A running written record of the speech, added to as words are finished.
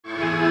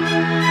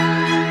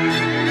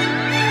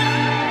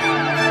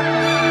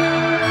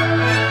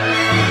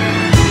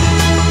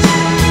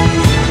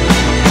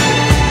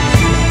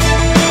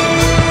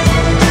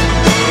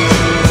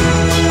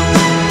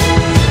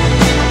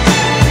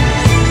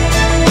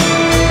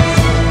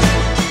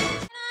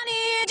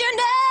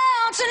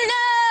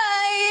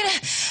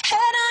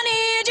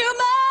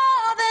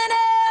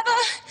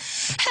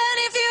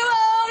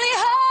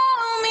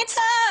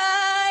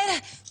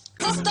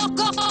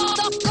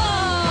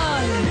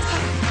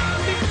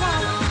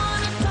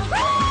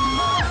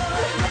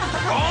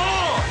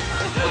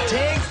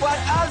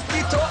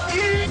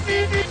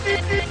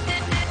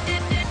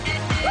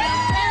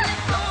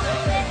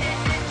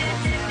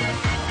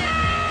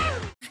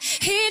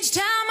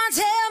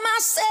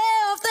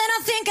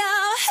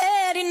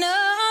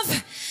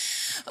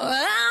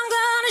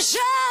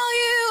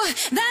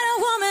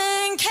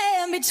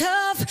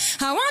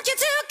tough. I want you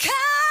to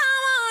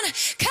come on,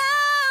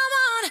 come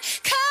on,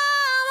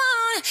 come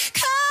on,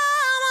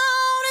 come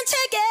on and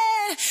take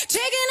it.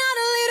 Taking out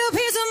a little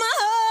piece of my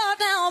heart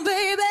now,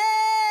 baby.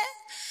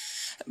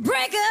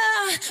 Breaking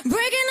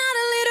out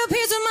a little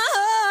piece of my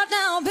heart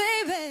now,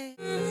 baby.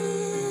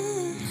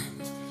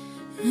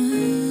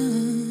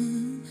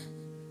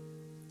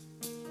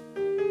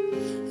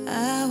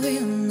 I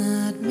will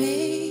not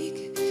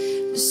make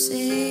the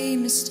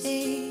same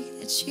mistake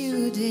that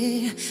you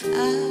did. I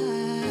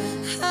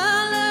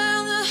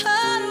learned the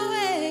hard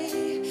way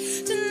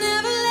to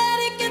never let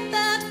it get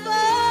that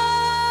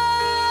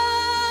far.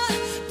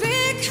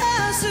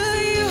 Because of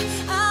you,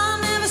 I'll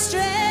never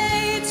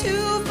stray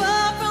too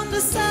far from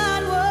the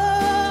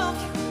sidewalk.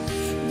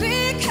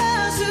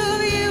 Because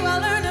of you, I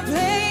learned to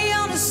play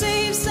on the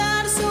safe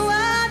side so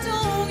I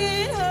don't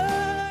get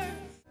hurt.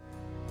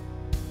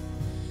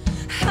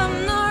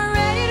 I'm not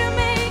ready to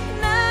make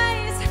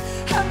nice.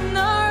 I'm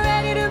not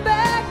ready to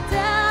back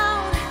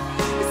down.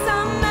 'Cause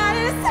I'm mad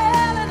as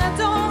hell and I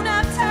don't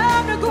have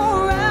time to go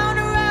round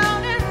and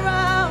round and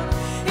round.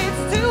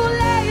 It's too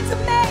late to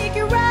make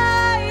it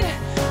right.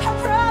 I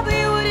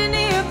probably wouldn't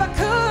if I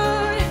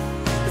could.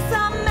 'Cause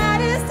I'm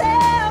mad as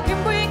hell, can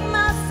bring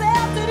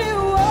myself to do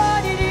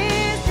what it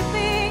is you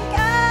think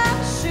I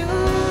should.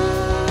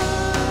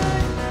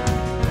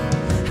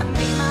 I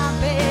made my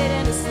bed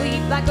and to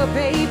sleep like a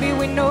baby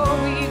with no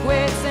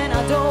regrets, and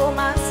I don't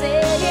mind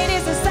saying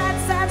it's a sad,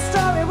 sad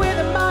story with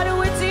a mother,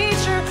 a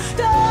teacher,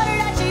 daughter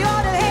that she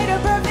ought to hate, a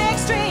perfect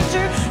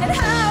stranger. And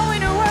how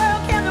in the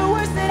world can the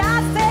words that I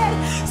said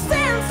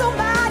send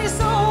somebody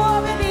so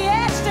over the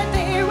edge that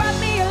they write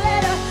me a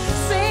letter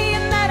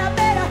saying that I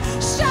better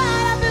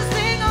shut up and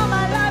sing all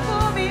my life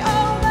will be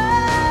over.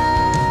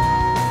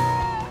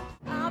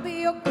 I'll be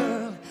your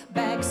girl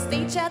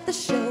backstage at the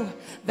show,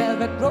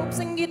 velvet ropes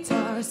and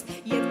guitars,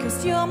 yet 'cause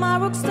you're my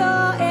rock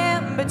star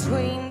in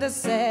between the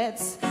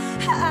sets,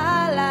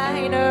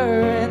 eyeliner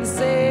and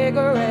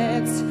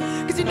cigarettes.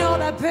 'Cause you know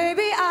that,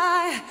 baby,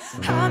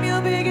 I'm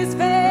your biggest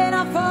fan.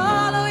 I'll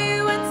follow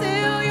you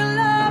until you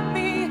love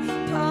me.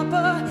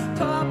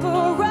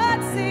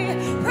 Paparazzi,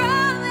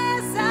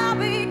 promise I'll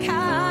be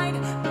kind,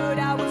 but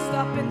I won't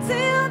stop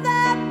until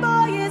that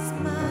boy is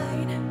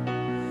mine.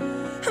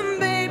 And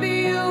baby,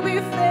 you'll be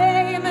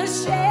famous,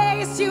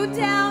 chase you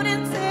down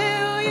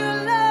until you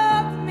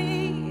love me.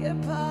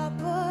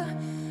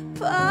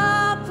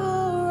 Paparazzi.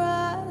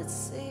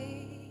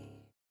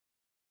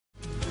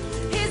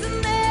 Isn't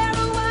there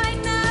a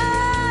white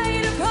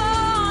knight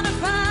upon a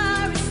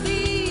pirate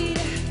steed?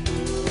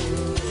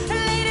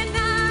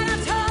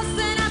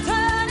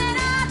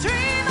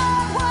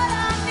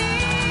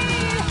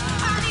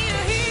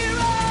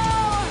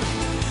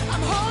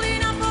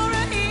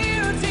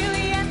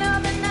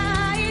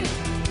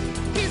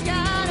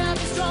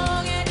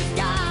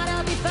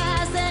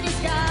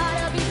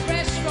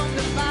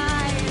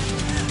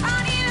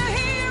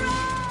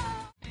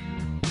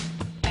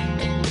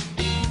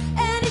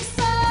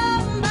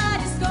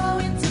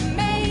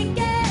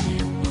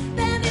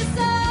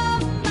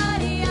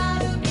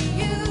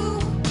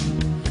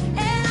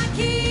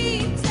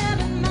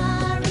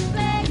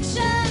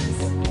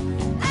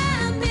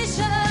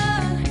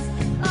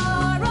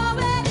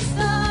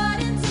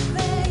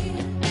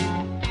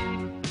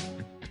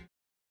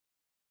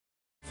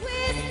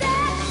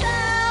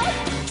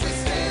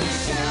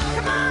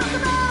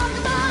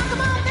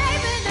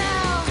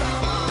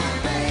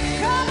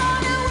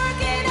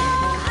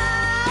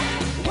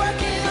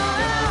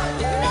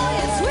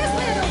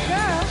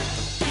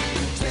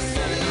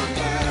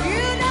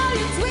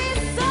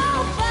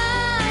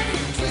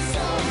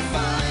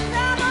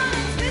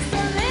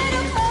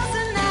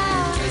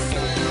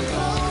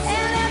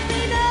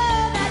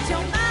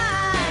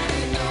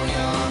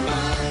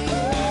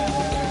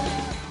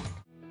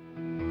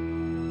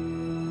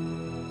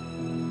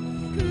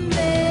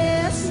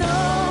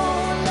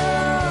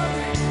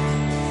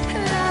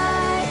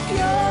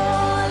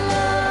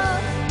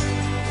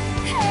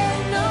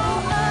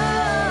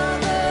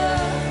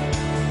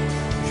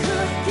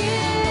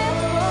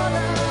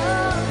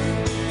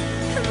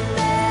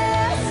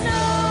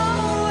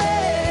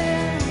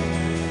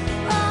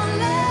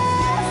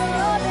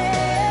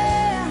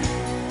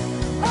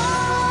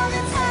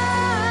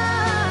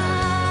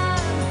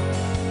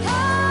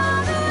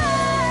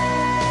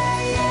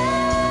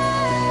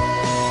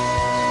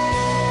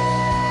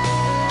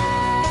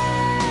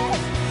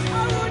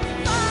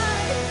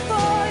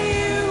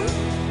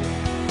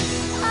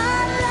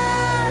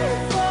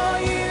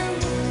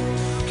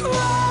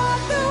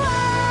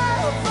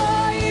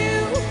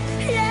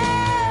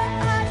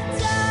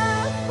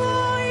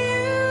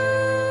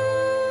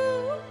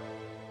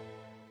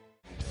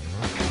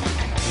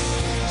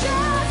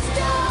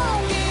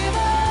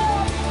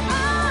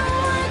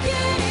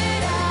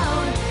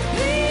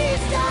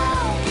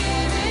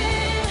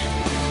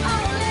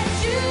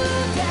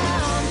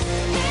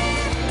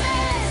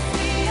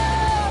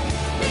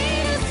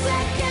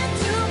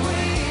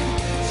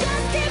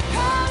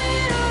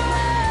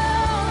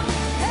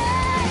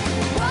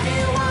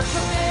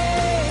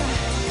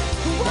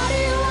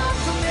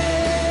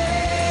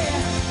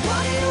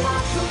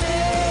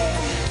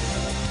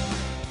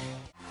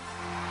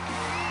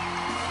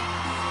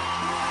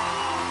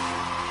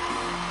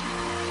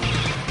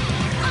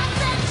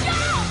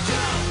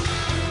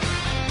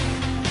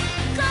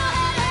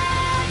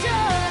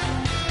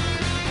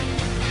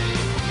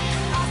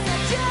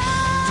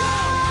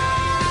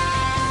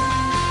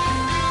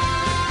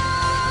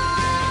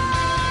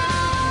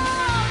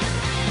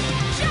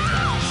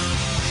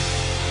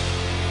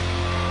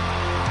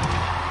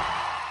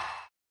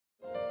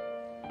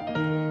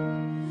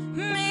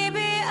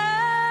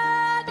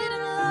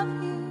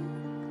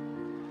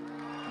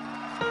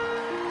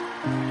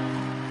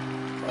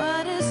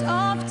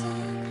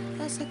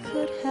 I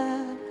could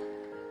have.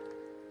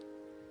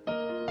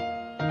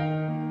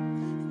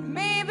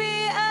 Maybe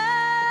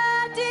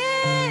I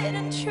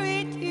didn't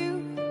treat you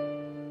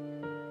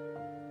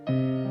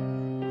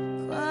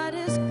quite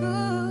as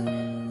good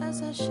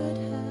as I should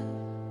have.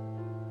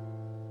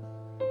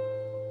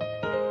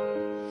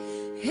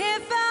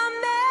 If I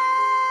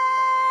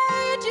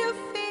made you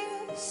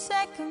feel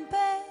second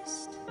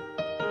best,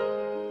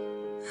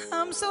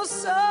 I'm so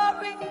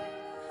sorry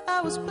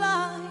I was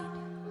blind.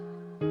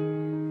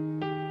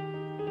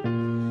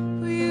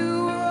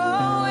 You were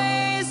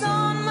always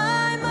on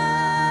my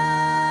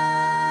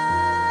mind.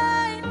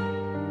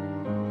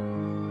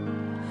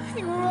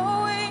 You were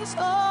always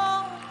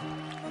on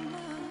my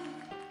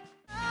mind.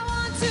 I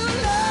want to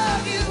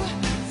love you,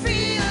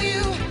 feel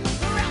you,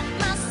 wrap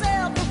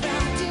myself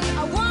around you.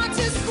 I want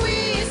to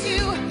squeeze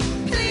you,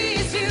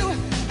 please you.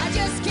 I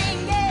just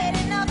can't get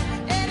enough.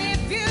 And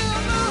if you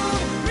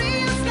move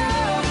real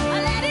slow, I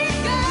let it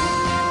go.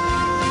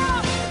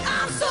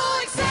 I'm so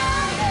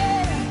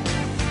excited,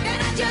 and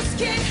I just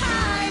can't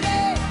hide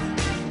it.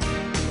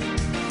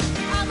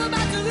 I'm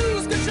about to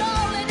lose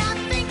control, and I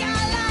think I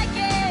like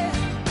it.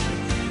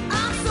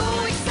 I'm so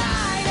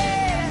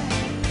excited,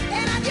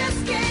 and I just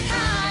can't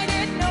hide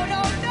it. No,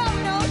 no, no,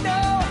 no, no.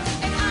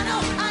 And I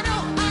know, I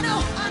know, I know,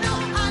 I know,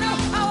 I know,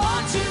 I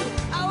want you,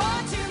 I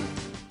want you.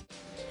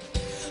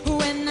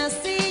 When I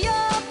see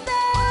your face,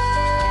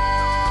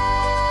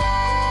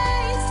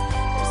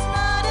 there's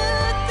not a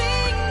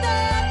thing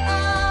that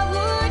I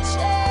would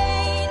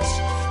change.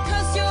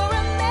 'Cause you're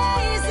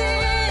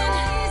amazing,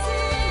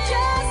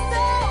 just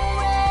the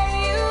way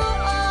you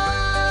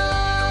are.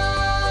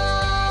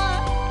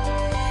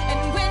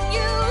 And when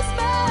you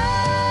smile,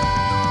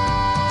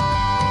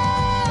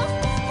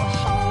 the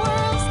whole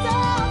world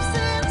stops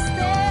and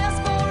stares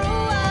for a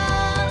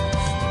while.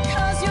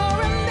 Because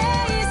you're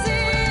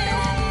amazing,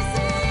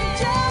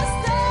 just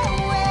the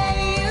way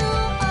you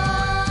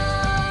are.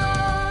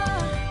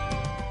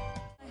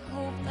 I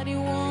hope that it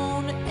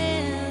won't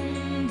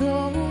end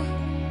though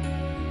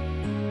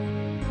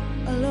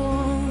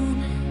alone.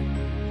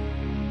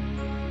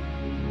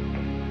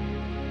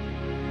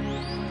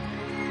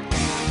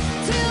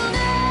 Till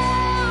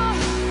now,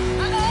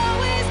 I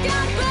always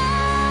got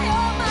by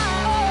on my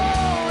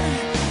own.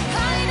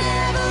 I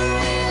never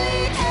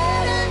really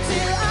cared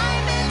until I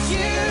met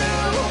you.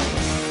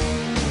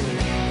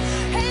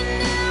 And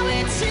now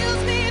it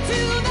chills me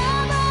to the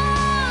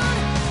bone.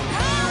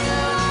 How do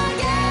I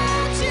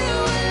get you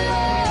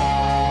alone?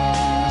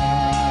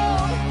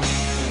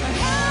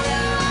 How do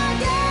I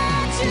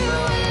get you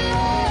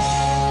alone?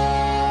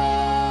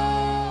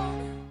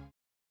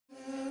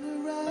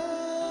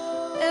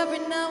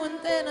 Every now and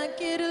then I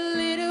get a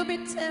little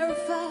bit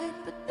terrified,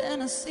 but then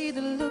I see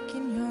the look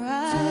in your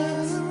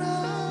eyes.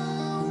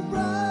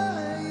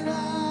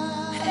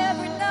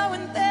 Every now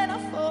and then I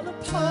fall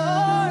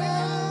apart.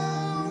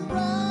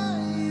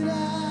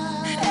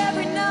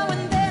 Every now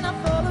and then I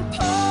fall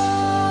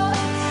apart.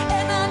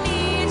 And I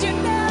need you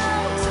now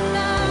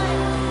tonight.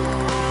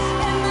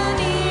 And I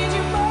need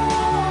you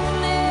more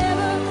than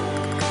ever.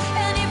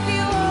 And if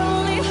you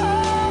only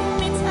hold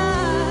me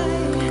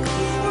tight,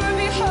 we'll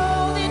be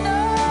holding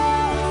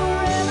on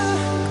forever.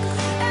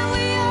 And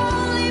we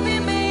only be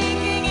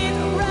making it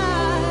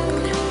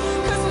right.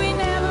 'Cause we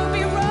never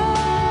be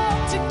wrong.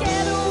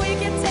 Together we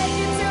can take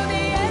it till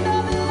the end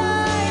of the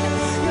line.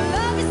 Your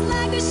love is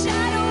like a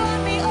shadow on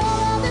me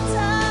all the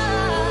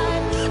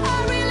time. I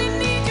really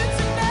need you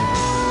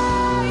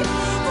tonight.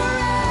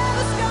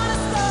 Forever's gonna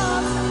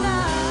start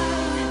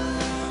tonight.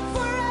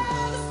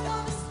 Forever's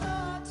gonna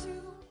start to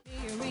be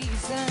a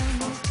reason.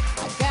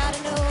 I gotta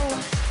know,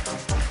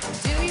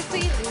 do you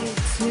feel it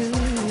too?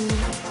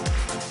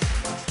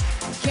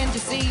 Can't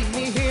you see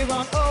me here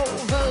on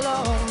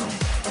overload?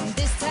 And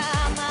this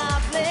time I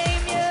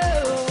blame you.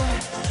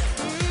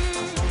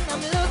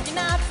 I'm looking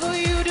out for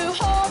you to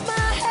hold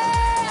my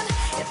hand.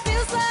 It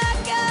feels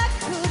like I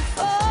could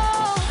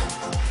fall.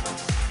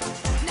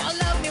 Now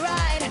love me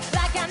right,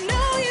 like I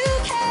know you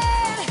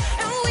can.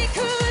 And we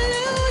could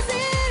lose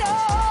it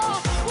all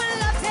when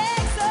love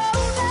takes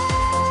over.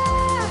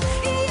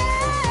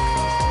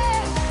 Yeah,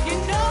 you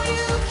know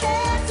you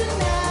can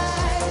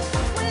tonight.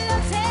 When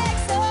love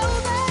takes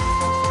over.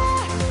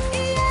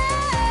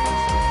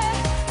 Yeah,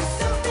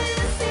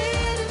 something's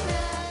here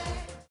tonight.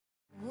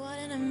 What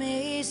an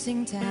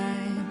amazing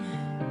time.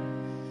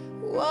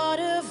 What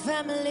a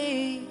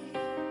family.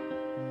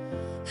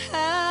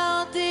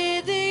 How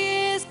did the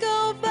years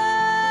go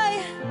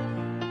by?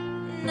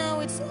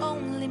 Now it's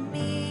only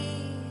me